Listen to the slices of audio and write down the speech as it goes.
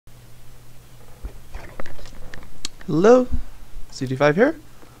Hello, CT5 here.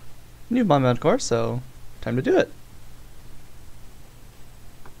 New Mauve Manticore, so time to do it.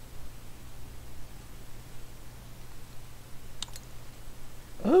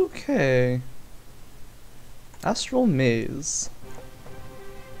 Okay. Astral Maze.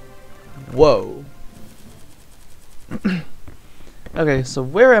 Whoa. Okay, so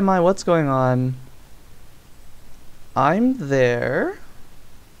where am I? What's going on? I'm there.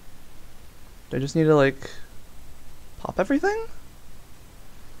 Do I just need to, like, pop everything?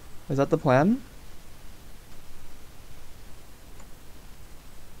 Is that the plan?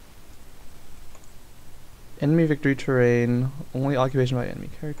 Enemy victory terrain, only occupation by enemy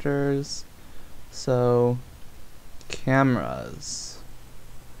characters. So, cameras.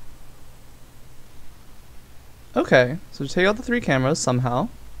 Okay, so take out the 3 cameras somehow.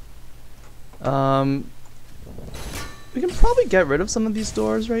 We can probably get rid of some of these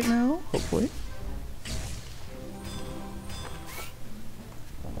doors right now, hopefully.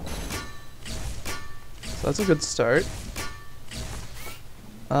 So that's a good start.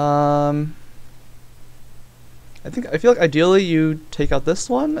 I feel like ideally you take out this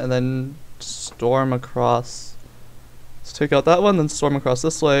one and then storm across. So take out that one, then storm across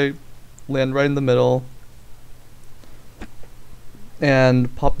this way, land right in the middle,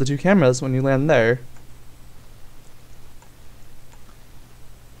 and pop the 2 cameras when you land there.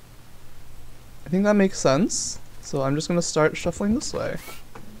 I think that makes sense. So I'm just gonna start shuffling this way.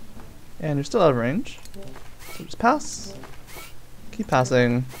 And you're still out of range. So just pass. Keep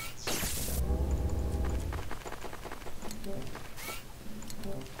passing.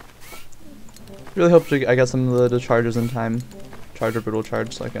 Really hope I get some of the charges in time. Charge or brutal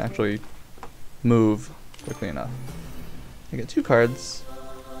charge so I can actually move quickly enough. I get 2 cards.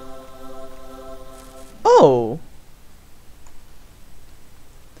 Oh!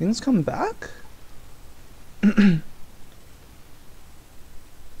 Things come back?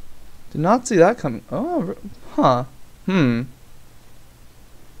 Did not see that coming. Oh, huh.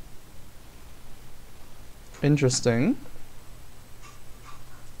 Interesting.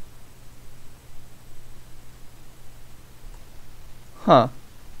 Huh.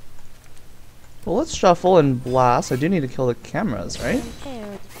 Well, let's shuffle and blast. I do need to kill the cameras, right?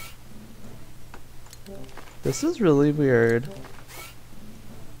 This is really weird.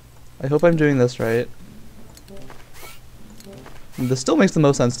 I hope I'm doing this right. This still makes the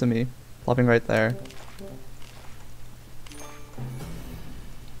most sense to me. Plopping right there.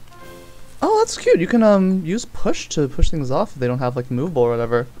 Oh, that's cute. You can use push to push things off if they don't have like movable or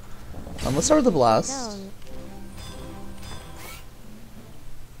whatever. Let's start with the blast.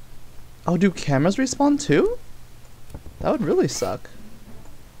 Oh, do cameras respawn too? That would really suck.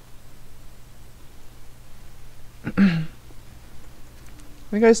 I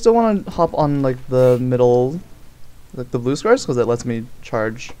think I still want to hop on like the middle, like the blue squares, because it lets me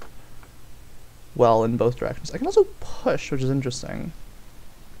charge well in both directions. I can also push, which is interesting.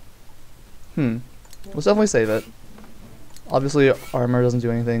 Let's definitely save it. Obviously, armor doesn't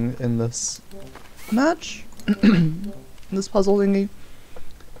do anything in this match, in this puzzle thingy.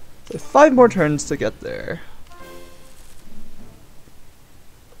 So 5 more turns to get there.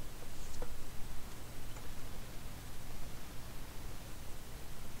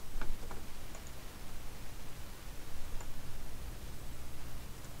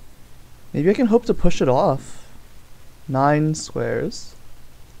 Maybe I can hope to push it off. 9 squares.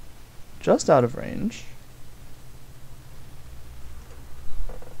 Just out of range.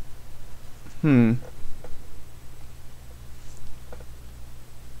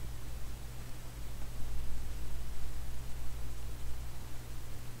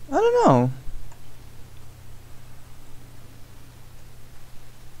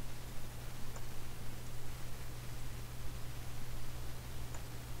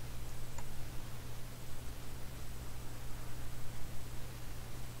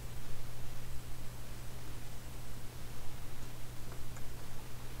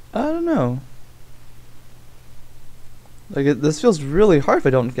 I don't know. Like, this feels really hard if I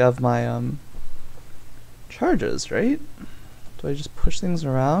don't have my, charges, right? Do I just push things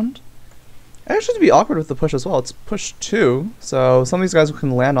around? Actually, to be awkward with the push as well. It's push 2, so some of these guys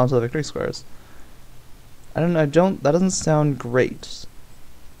can land onto the victory squares. That doesn't sound great.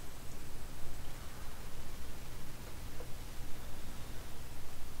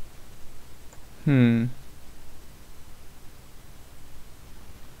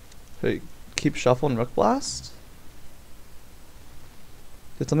 Wait, keep shuffle and rook blast?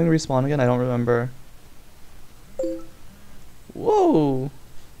 Did something respawn again? I don't remember. Whoa!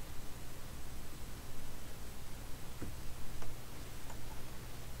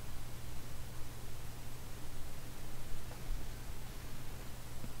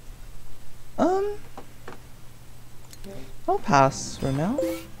 I'll pass for now.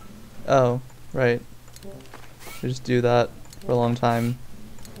 Oh, right. We just do that for a long time.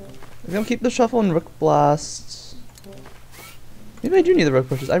 I'm gonna keep the shuffle and Rook Blast. Maybe I do need the Rook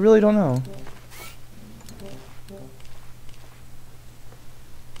pushes. I really don't know.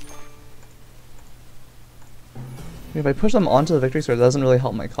 If I push them onto the victory square, that doesn't really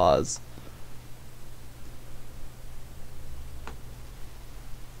help my cause.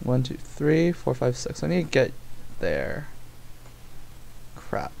 1, 2, 3, 4, 5, 6. I need to get there.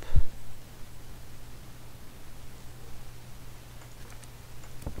 Crap.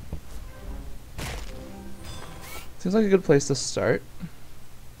 Seems like a good place to start.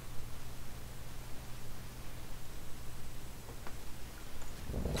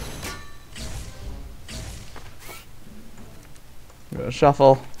 I'm gonna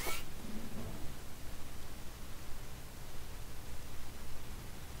shuffle.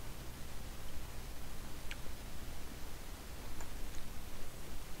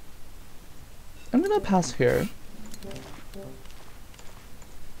 I'm gonna pass here.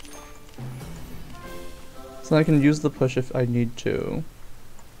 So I can use the push if I need to.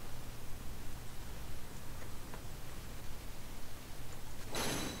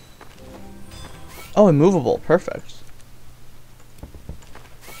 Oh, immovable. Perfect.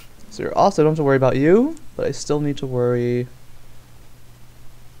 So you're also, I don't have to worry about you, but I still need to worry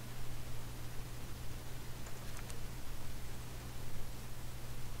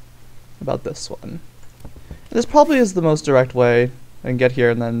about this one. This probably is the most direct way. I can get here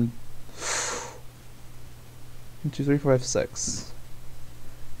and then 1, 2, 3, 4, 5, 6.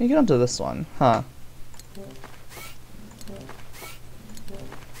 You get onto this one, huh?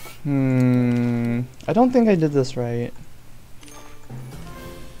 I don't think I did this right.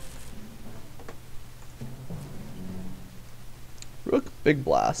 Rook Big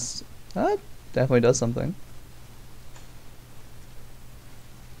Blast. That definitely does something.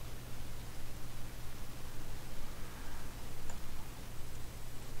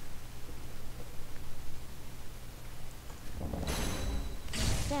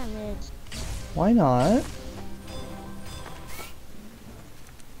 Damage. Why not?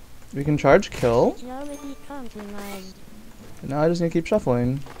 We can charge kill. Security compromised. And now I just need to keep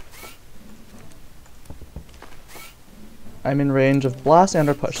shuffling. I'm in range of blast and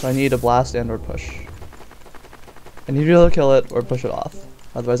or push, so I need a blast and or push. I need to be able to kill it or push it off.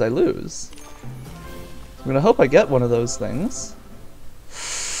 Otherwise I lose. I'm gonna hope I get one of those things.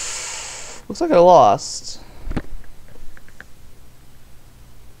 Looks like I lost.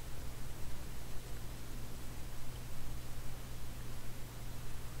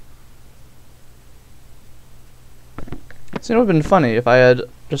 So it would have been funny if I had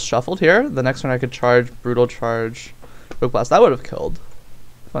just shuffled here. The next one I could charge, brutal charge, Rook Blast. That would have killed,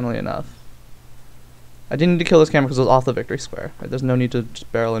 funnily enough. I didn't need to kill this camera because it was off the victory square. Right? There's no need to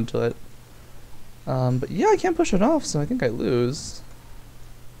just barrel into it. But yeah, I can't push it off, so I think I lose.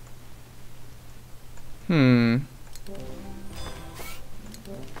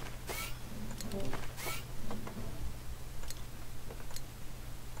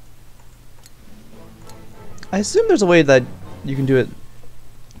 I assume there's a way that you can do it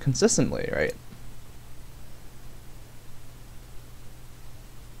consistently, right?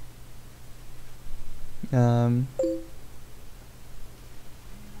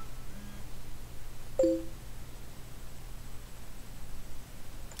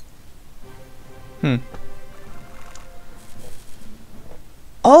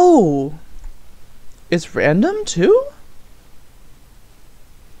 Oh! It's random too?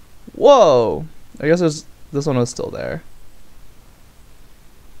 Whoa! I guess this one was still there.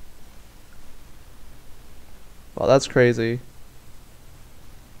 Wow, that's crazy.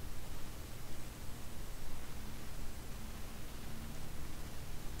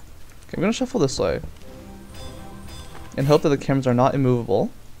 Okay, I'm gonna shuffle this way. And hope that the cameras are not immovable.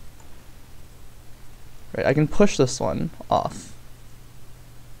 Right, I can push this one off.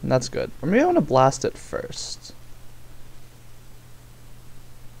 And that's good. Or maybe I want to blast it first.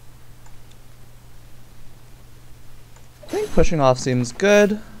 I think pushing off seems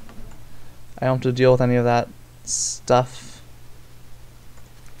good. I don't have to deal with any of that stuff.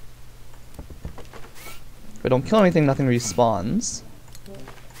 If I don't kill anything, nothing respawns.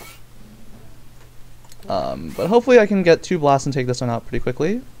 But hopefully I can get 2 blasts and take this one out pretty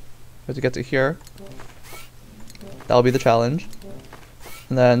quickly. I have to get to here. That'll be the challenge.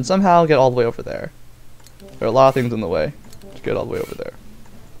 And then somehow get all the way over there. There are a lot of things in the way to get all the way over there.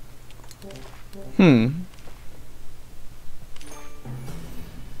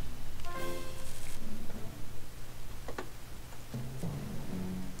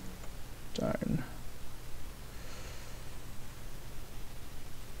 Darn.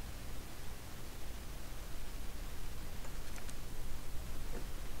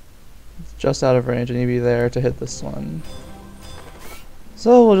 It's just out of range. I need to be there to hit this one.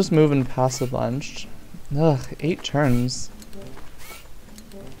 So we'll just move and pass a bunch. Ugh, 8 turns.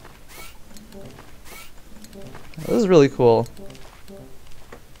 This is really cool.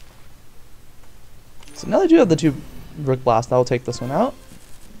 So now that you have the 2 Rook Blast, I'll take this one out.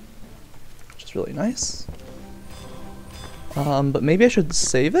 Which is really nice. But maybe I should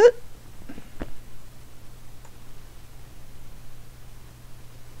save it?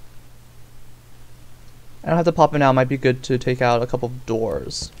 I don't have to pop it now. It might be good to take out a couple of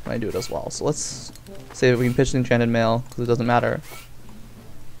doors when I do it as well. So let's save it. We can pitch the Enchanted Mail because it doesn't matter.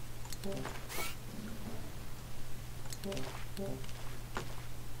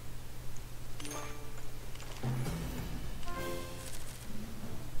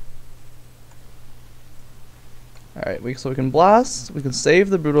 Alright, so we can blast. We can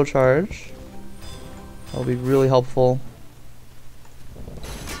save the Brutal Charge. That'll be really helpful.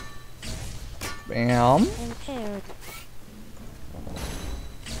 Bam.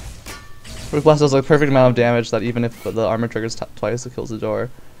 Rook Blast does like perfect amount of damage that even if the armor triggers twice, it kills the door.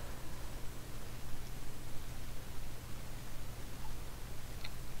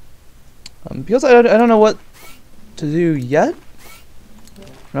 Because I don't know what to do yet. I'm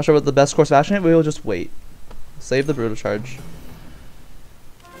not sure what the best course of action is. We will just wait. Save the Brutal Charge.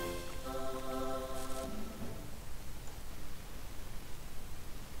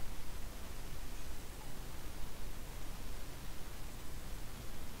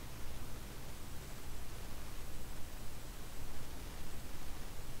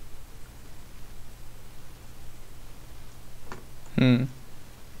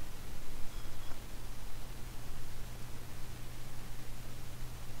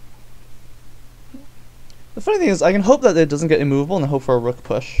 The funny thing is, I can hope that it doesn't get immovable and hope for a Rook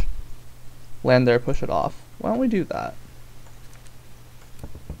push. Land there, push it off. Why don't we do that?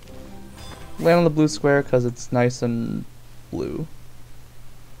 Land on the blue square because it's nice and blue.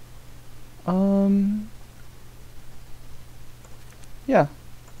 Yeah.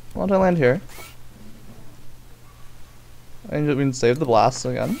 Why don't I land here? And we can save the blast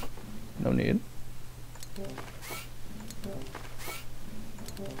again. No need.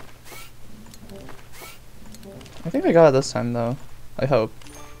 I think I got it this time though. I hope.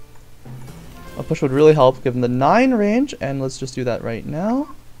 A push would really help given the 9 range, and let's just do that right now.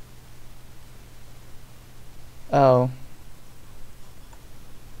 Oh.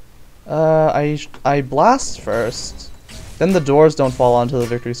 I blast first. Then the doors don't fall onto the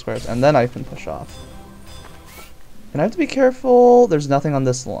victory squares, and then I can push off. And I have to be careful. There's nothing on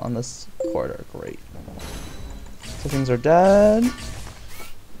this corridor. Great. So things are dead.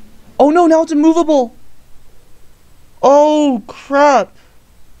 Oh no, now it's immovable! Oh crap!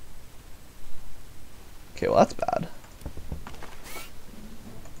 Okay, well that's bad.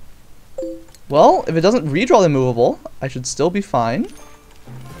 Well, if it doesn't redraw the immovable, I should still be fine.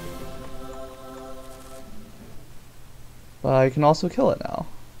 But I can also kill it now.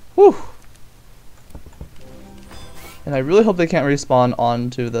 Whew! And I really hope they can't respawn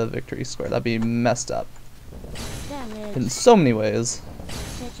onto the victory square. That'd be messed up. Damage. In so many ways.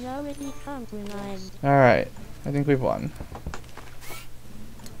 Security compromised. Alright, I think we've won.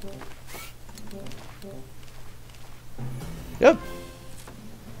 Yep.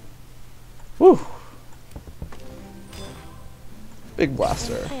 Whew. Big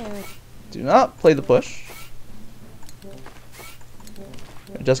blaster. Impaired. Do not play the push.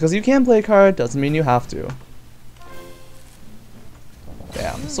 Just because you can play a card doesn't mean you have to.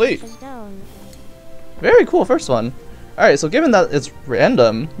 Damn, sweet. Down. Very cool first one. Alright, so given that it's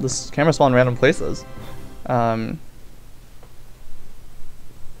random, this camera spawned in random places.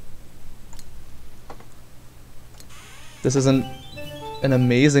 This isn't an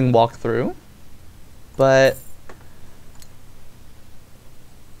amazing walkthrough, but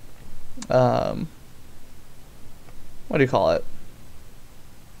what do you call it?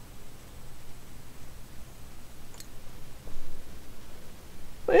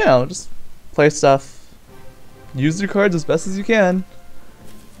 But you know, just play stuff, use your cards as best as you can.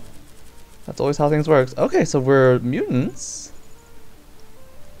 That's always how things work. Okay, so we're mutants.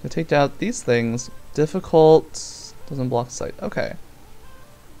 We take out these things. Difficult, doesn't block sight. Okay.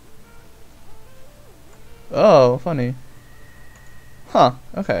 Oh, funny. Huh,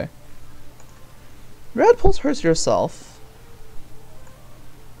 okay. Red pulse hurts yourself.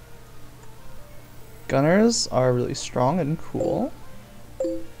 Gunners are really strong and cool.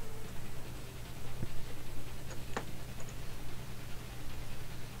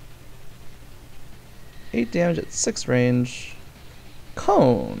 8 damage at 6 range.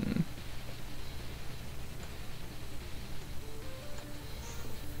 Cone.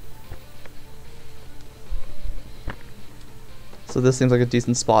 So this seems like a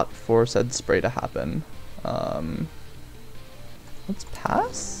decent spot for said spray to happen. Let's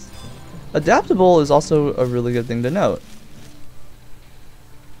pass? Adaptable is also a really good thing to note.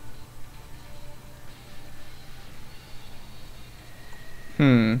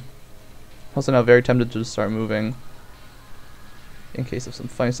 Also now very tempted to just start moving in case of some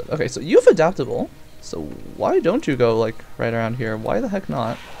funny stuff. Okay, so you have adaptable. So why don't you go like right around here? Why the heck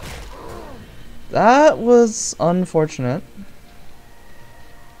not? That was unfortunate.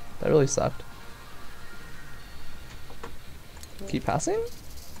 That really sucked. Keep passing?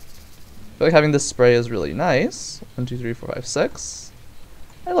 I feel like having this spray is really nice. 1, 2, 3, 4, 5, 6.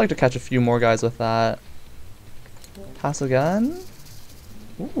 I'd like to catch a few more guys with that. Pass again.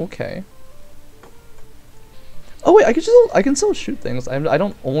 Ooh, okay. Oh wait, I can still shoot things. I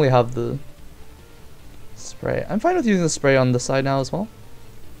don't only have the spray. I'm fine with using the spray on this side now as well.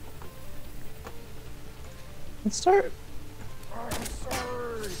 Let's start.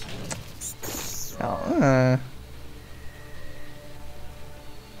 Oh,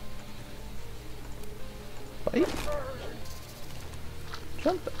 Bite.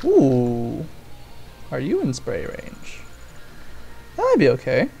 Jump. Ooh. Are you in spray range? That might be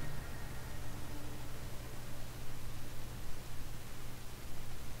okay.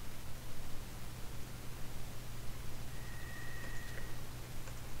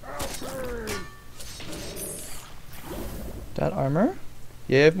 That armor.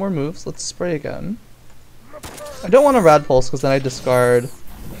 Yeah, I have more moves. Let's spray again. I don't want a rad pulse because then I discard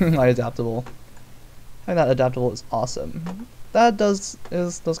my adaptable. I think that adaptable is awesome. That does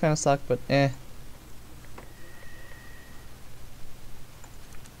kind of suck, but eh.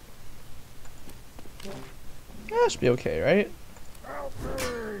 That should be okay, right?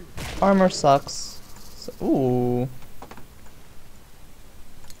 Armor sucks. So, ooh.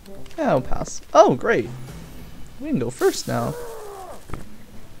 Yeah, I'll pass. Oh, great. We can go first now.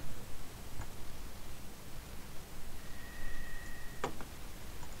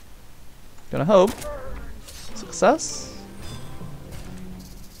 Gonna hope. Success.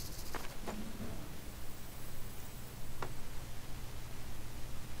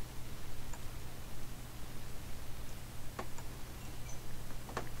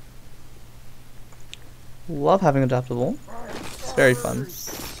 Love having adaptable. It's very fun.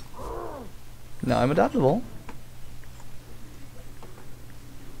 Now I'm adaptable.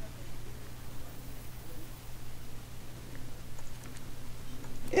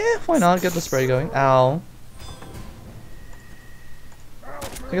 Yeah, why not get the spray going? Ow.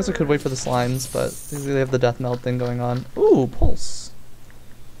 I guess I could wait for the slimes, but they have the death meld thing going on. Ooh, pulse.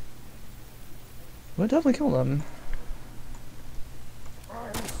 Would definitely kill them.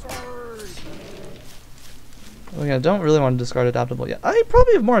 Oh yeah, don't really want to discard adaptable yet. I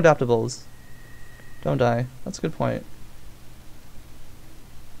probably have more adaptables. Don't I? That's a good point.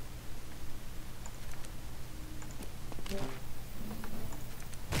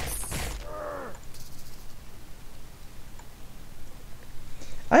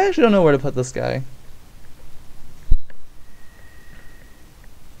 I actually don't know where to put this guy.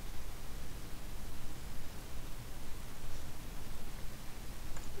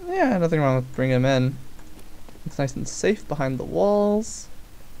 Yeah, nothing wrong with bringing him in. It's nice and safe behind the walls.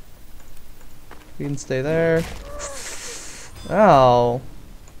 We can stay there. Ow.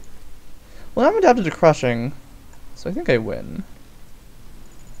 Well, I'm adapted to crushing, so I think I win.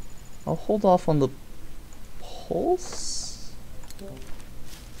 I'll hold off on the pulse.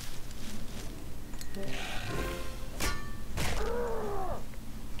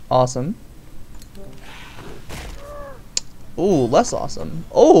 Awesome. Ooh, less awesome.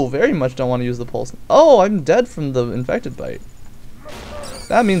 Oh, very much don't want to use the pulse. Oh, I'm dead from the infected bite.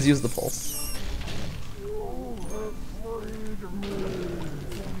 That means use the pulse.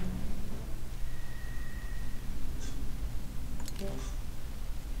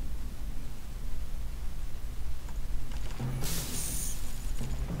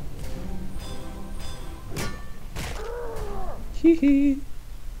 Hee hee.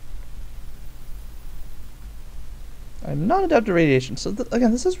 I'm not adapted to radiation, so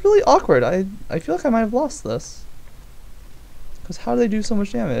again, this is really awkward. I feel like I might have lost this. Because how do they do so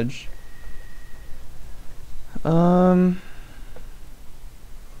much damage?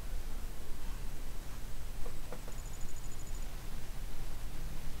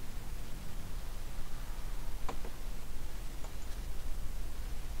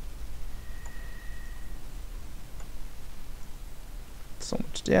 So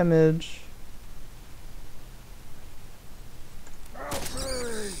much damage.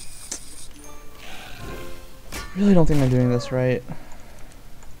 Really don't think I'm doing this right.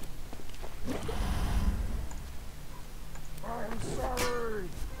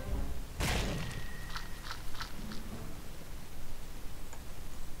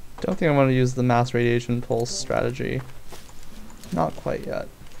 Don't think I want to use the mass radiation pulse strategy. Not quite yet.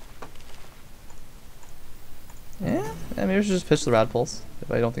 Yeah, maybe I should just pitch the rad pulse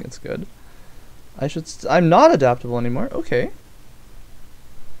if I don't think it's good. I'm not adaptable anymore. Okay.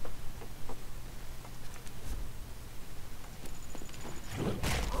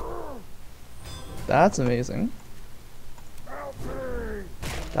 That's amazing.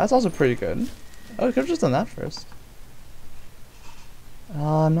 That's also pretty good. Oh, I could have just done that first.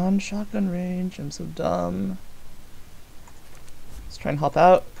 I'm not in shotgun range. I'm so dumb. Let's try and hop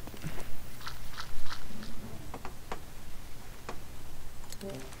out.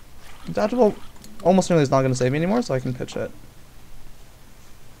 Adaptable almost nearly is not going to save me anymore, so I can pitch it.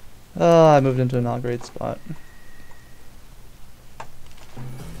 I moved into a not great spot.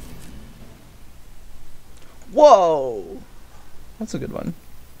 Whoa! That's a good one.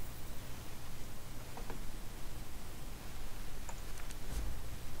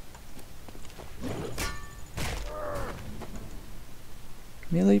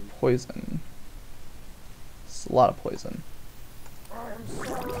 Melee poison. It's a lot of poison.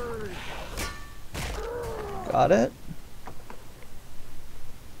 Got it.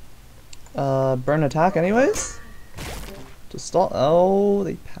 Burn attack anyways? To stall. Oh,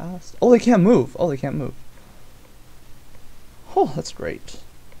 they passed. Oh, they can't move. Oh, they can't move. Oh, that's great.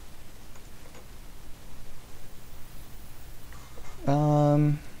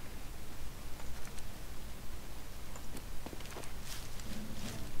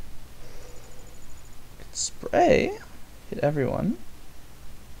 Spray. Hit everyone.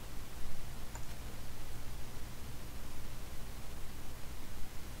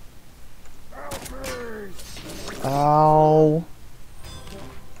 Ow.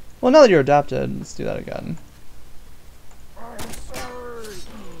 Well, now that you're adapted, let's do that again.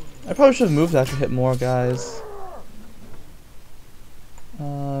 I probably should have moved to actually hit more guys.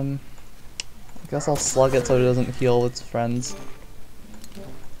 I guess I'll slug it so it doesn't heal its friends.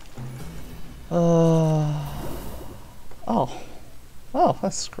 Oh. Oh,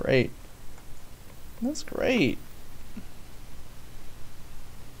 that's great. That's great.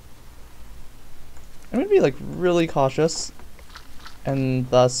 I'm gonna be like really cautious and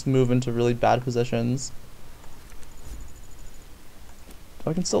thus move into really bad positions.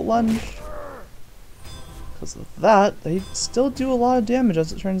 But I can still lunge. Because of that, they still do a lot of damage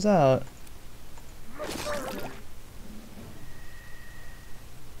as it turns out.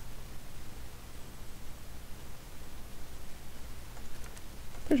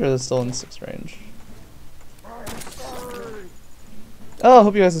 Pretty sure they're still in 6 range. Oh, I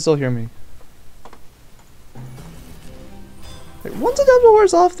hope you guys can still hear me. Like, once adaptable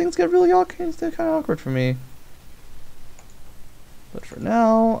wears off, things get really awkward. They're kind of awkward for me. But for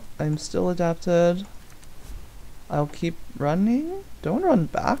now, I'm still adapted. I'll keep running. Don't run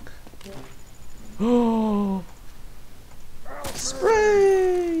back. Oh!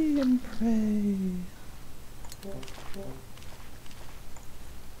 Spray and pray. You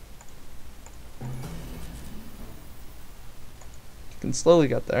can slowly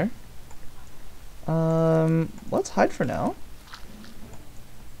get there. Let's hide for now.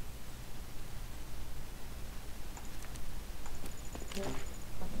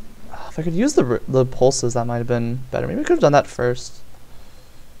 If I could use the pulses, that might have been better. Maybe I could have done that first.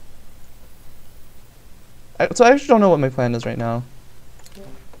 So I actually don't know what my plan is right now.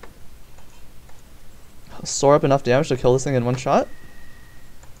 I'll store up enough damage to kill this thing in one shot.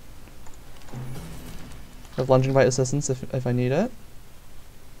 Have lunging bite assistance if I need it.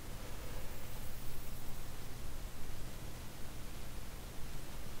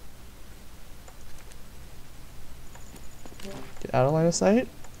 Get out of line of sight.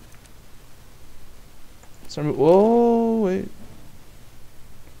 Start whoa, wait.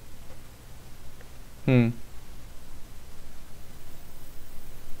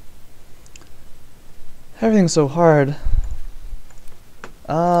 Everything's so hard.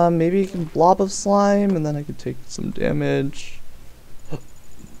 Maybe a blob of slime, and then I could take some damage.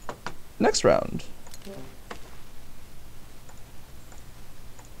 Next round.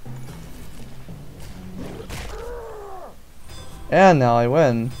 And now I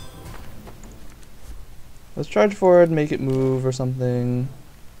win. Let's charge forward, make it move or something.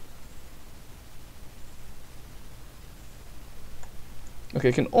 Okay,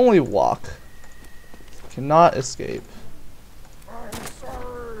 it can only walk. Cannot escape.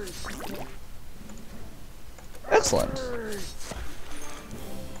 Excellent.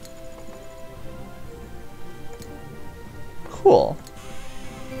 Cool.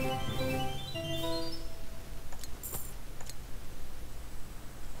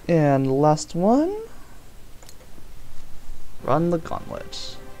 And last one. Run the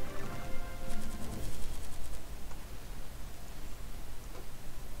gauntlet.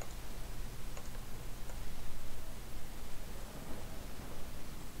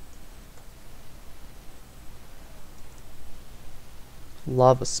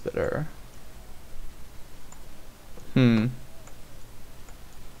 Lava spitter.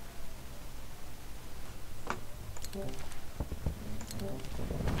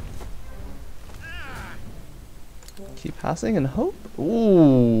 Keep passing and hope.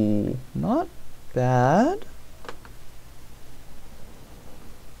 Ooh, not bad.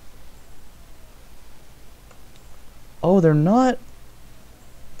 Oh, they're not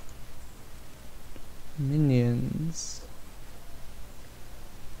minions.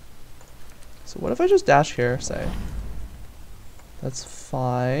 So what if I just dash here, say? That's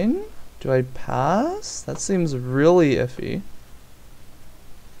fine. Do I pass? That seems really iffy.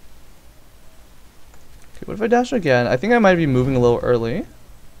 Okay, what if I dash again? I think I might be moving a little early.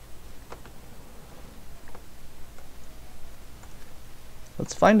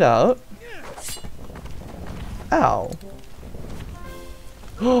 Let's find out. Ow.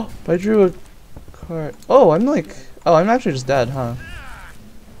 Oh, I drew a card. Oh, I'm actually just dead, huh?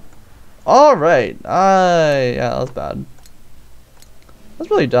 Alright. Yeah, that was bad. That's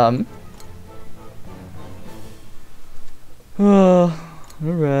really dumb. Alright.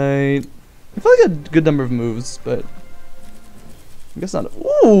 I feel like a good number of moves, but I guess not.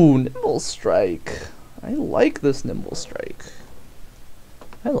 Ooh, Nimble Strike. I like this Nimble Strike.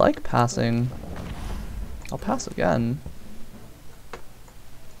 I like passing. I'll pass again.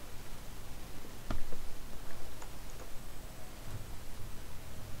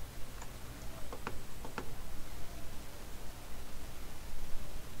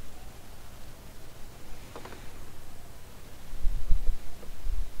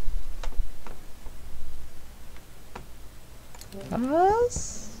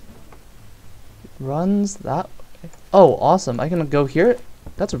 Pass? It runs that way. Oh, awesome. I can go here.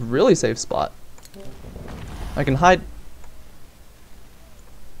 That's a really safe spot. I can hide.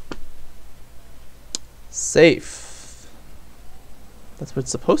 Safe. That's what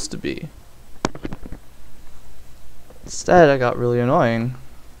it's supposed to be. Instead, I got really annoying.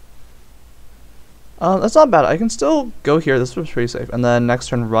 That's not bad. I can still go here. This was pretty safe. And then next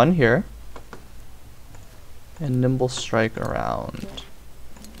turn, run here. And Nimble Strike around.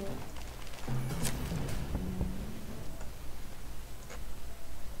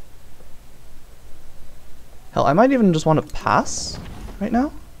 Hell, I might even just want to pass right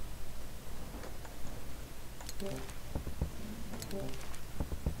now.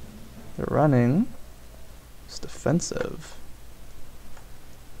 They're running. It's defensive.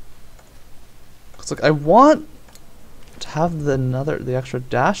 It's like I want to have the extra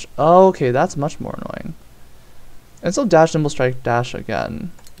dash. Oh, okay, that's much more annoying. And still dash, Nimble Strike, dash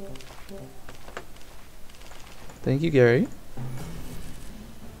again. Thank you, Gary.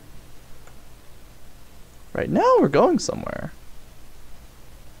 Right now we're going somewhere.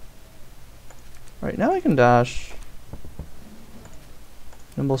 Right now I can dash.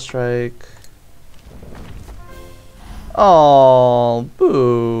 Nimble Strike. Oh,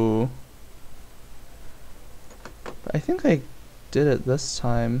 boo. But I think I did it this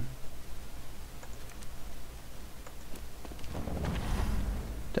time.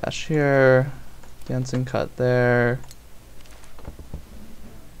 Dash here. Dancing cut there.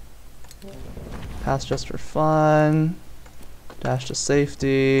 Pass just for fun. Dash to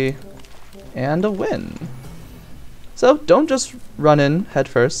safety. And a win. So don't just run in head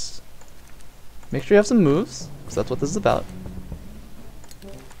first. Make sure you have some moves, because that's what this is about.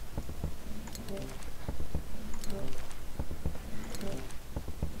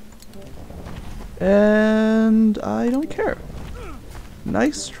 And I don't care.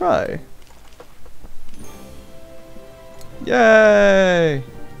 Nice try. Yay!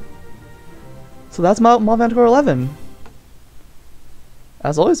 So that's Mauve Manticore 11.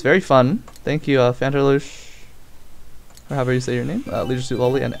 As always, very fun. Thank you, Fanterlush, or however you say your name, Leader Suit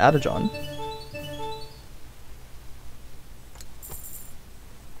Lolly, and Adajon.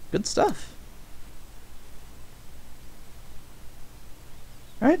 Good stuff.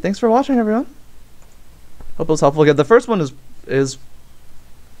 Alright, thanks for watching, everyone. Hope it was helpful. Again, the first one is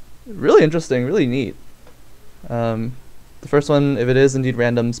really interesting, really neat. The first one, if it is indeed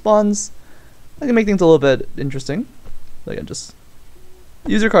random spawns, I can make things a little bit interesting. Again, just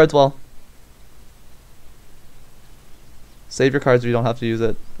use your cards well. Save your cards if you don't have to use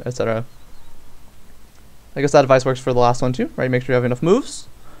it, etc. I guess that advice works for the last one too, right? Make sure you have enough moves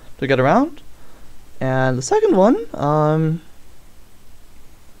to get around. And the second one,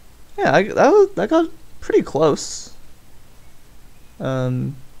 yeah, that got pretty close.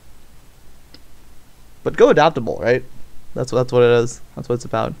 But go adaptable, right? That's what it is. That's what it's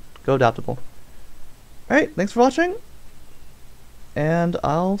about. Go adaptable. Alright, thanks for watching. And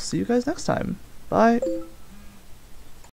I'll see you guys next time. Bye.